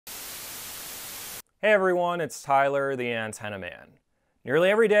Hey everyone, it's Tyler, the Antenna Man.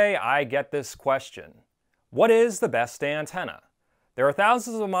 Nearly every day I get this question. What is the best antenna? There are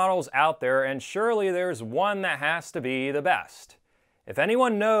thousands of models out there and surely there's one that has to be the best. If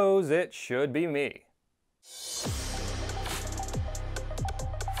anyone knows, it should be me.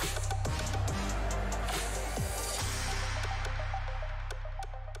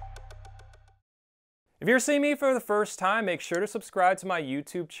 If you're seeing me for the first time, make sure to subscribe to my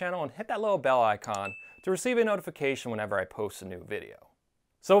YouTube channel and hit that little bell icon to receive a notification whenever I post a new video.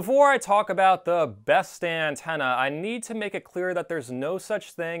 So before I talk about the best antenna, I need to make it clear that there's no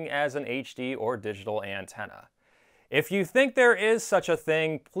such thing as an HD or digital antenna. If you think there is such a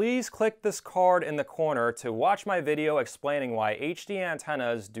thing, please click this card in the corner to watch my video explaining why HD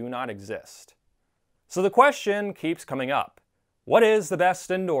antennas do not exist. So the question keeps coming up. What is the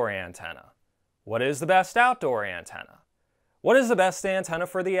best indoor antenna? What is the best outdoor antenna? What is the best antenna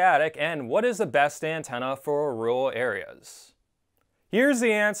for the attic, and what is the best antenna for rural areas? Here's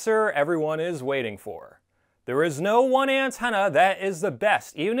the answer everyone is waiting for. There is no one antenna that is the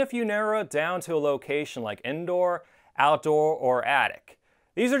best, even if you narrow it down to a location like indoor, outdoor, or attic.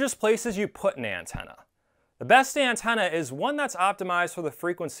 These are just places you put an antenna. The best antenna is one that's optimized for the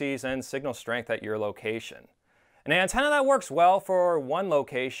frequencies and signal strength at your location. An antenna that works well for one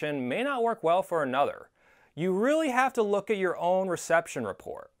location may not work well for another. You really have to look at your own reception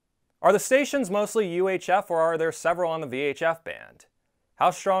report. Are the stations mostly UHF or are there several on the VHF band? How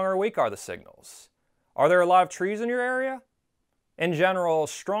strong or weak are the signals? Are there a lot of trees in your area? In general,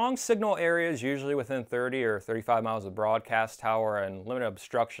 strong signal areas, usually within 30 or 35 miles of broadcast tower and limited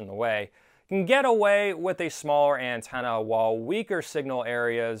obstruction in the way, can get away with a smaller antenna, while weaker signal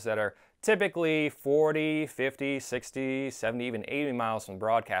areas that are typically 40, 50, 60, 70, even 80 miles from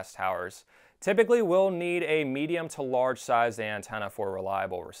broadcast towers, typically will need a medium to large sized antenna for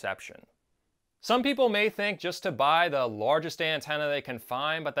reliable reception. Some people may think just to buy the largest antenna they can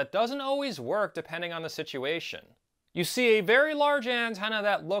find, but that doesn't always work depending on the situation. You see, a very large antenna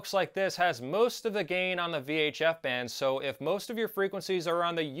that looks like this has most of the gain on the VHF band, so if most of your frequencies are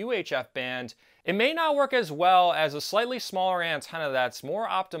on the UHF band, it may not work as well as a slightly smaller antenna that's more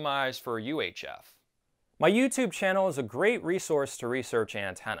optimized for UHF. My YouTube channel is a great resource to research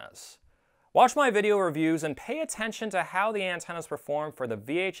antennas. Watch my video reviews and pay attention to how the antennas perform for the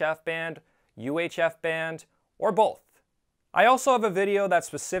VHF band, UHF band, or both. I also have a video that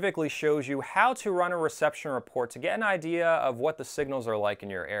specifically shows you how to run a reception report to get an idea of what the signals are like in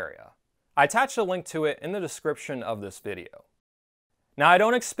your area. I attached a link to it in the description of this video. Now, I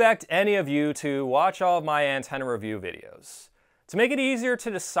don't expect any of you to watch all of my antenna review videos. To make it easier to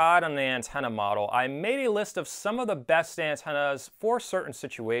decide on the antenna model, I made a list of some of the best antennas for certain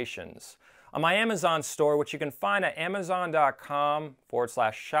situations on my Amazon store, which you can find at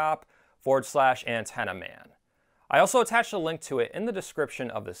amazon.com/shop/antennaman. I also attached a link to it in the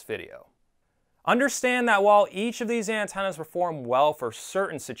description of this video. Understand that while each of these antennas perform well for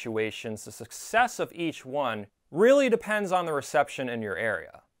certain situations, the success of each one really depends on the reception in your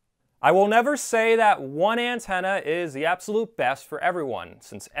area. I will never say that one antenna is the absolute best for everyone,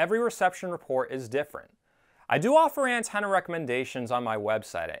 since every reception report is different. I do offer antenna recommendations on my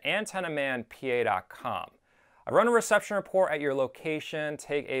website at antennamanpa.com. I run a reception report at your location,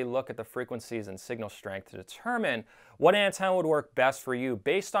 take a look at the frequencies and signal strength to determine what antenna would work best for you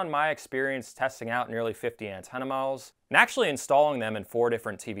based on my experience testing out nearly 50 antenna models and actually installing them in 4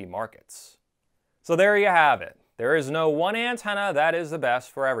 different TV markets. So there you have it. There is no one antenna that is the best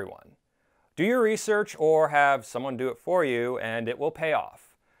for everyone. Do your research or have someone do it for you and it will pay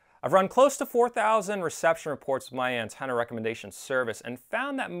off. I've run close to 4,000 reception reports with my antenna recommendation service and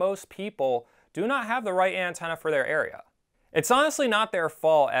found that most people do not have the right antenna for their area. It's honestly not their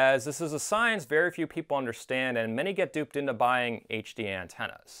fault, as this is a science very few people understand and many get duped into buying HD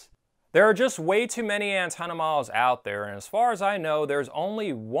antennas. There are just way too many antenna models out there, and as far as I know, there's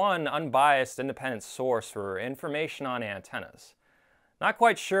only one unbiased independent source for information on antennas. Not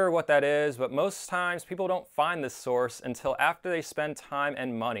quite sure what that is, but most times people don't find this source until after they spend time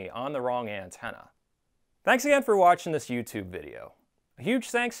and money on the wrong antenna. Thanks again for watching this YouTube video. A huge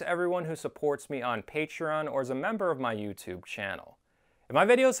thanks to everyone who supports me on Patreon or is a member of my YouTube channel. If my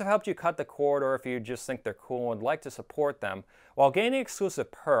videos have helped you cut the cord, or if you just think they're cool and would like to support them while gaining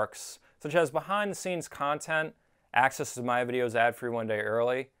exclusive perks such as behind the scenes content, access to my videos ad-free 1 day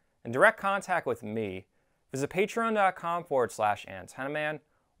early, and direct contact with me, visit patreon.com/antennaman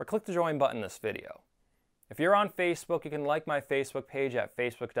or click the join button in this video. If you're on Facebook, you can like my Facebook page at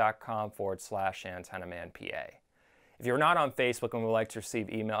facebook.com/antennamanpa. If you're not on Facebook and would like to receive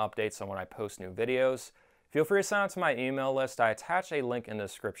email updates on when I post new videos, feel free to sign up to my email list. I attach a link in the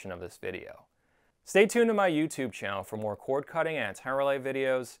description of this video. Stay tuned to my YouTube channel for more cord cutting and antenna relay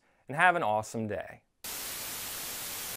videos, and have an awesome day.